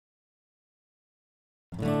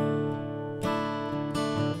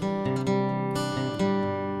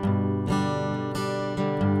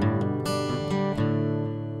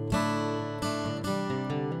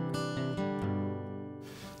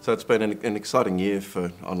So it's been an exciting year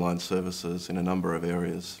for online services in a number of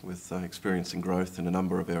areas, with experiencing growth in a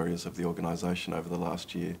number of areas of the organisation over the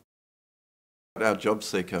last year. Our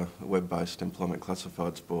JobSeeker web-based employment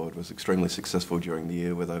classifieds board was extremely successful during the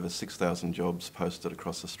year, with over 6,000 jobs posted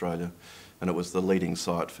across Australia, and it was the leading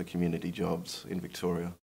site for community jobs in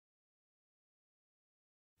Victoria.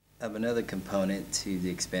 Another component to the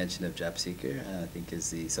expansion of JobSeeker, I think,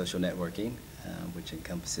 is the social networking, which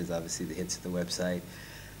encompasses obviously the hits of the website.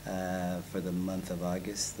 For the month of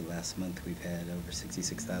August, the last month, we've had over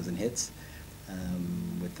 66,000 hits.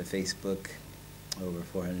 With the Facebook, over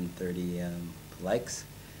 430 likes,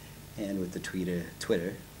 and with the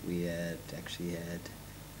Twitter, we actually had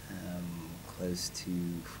close to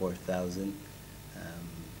 4,000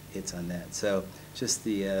 hits on that. So just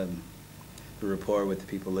the rapport with the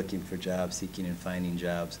people looking for jobs, seeking and finding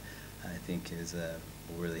jobs, I think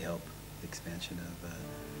will really help the expansion of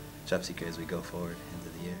JobSeeker as we go forward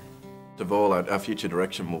into the year. Of all, our future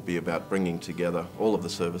direction will be about bringing together all of the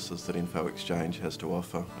services that Infoxchange has to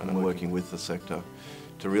offer, and working with the sector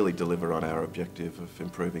to really deliver on our objective of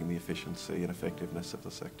improving the efficiency and effectiveness of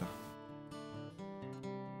the sector.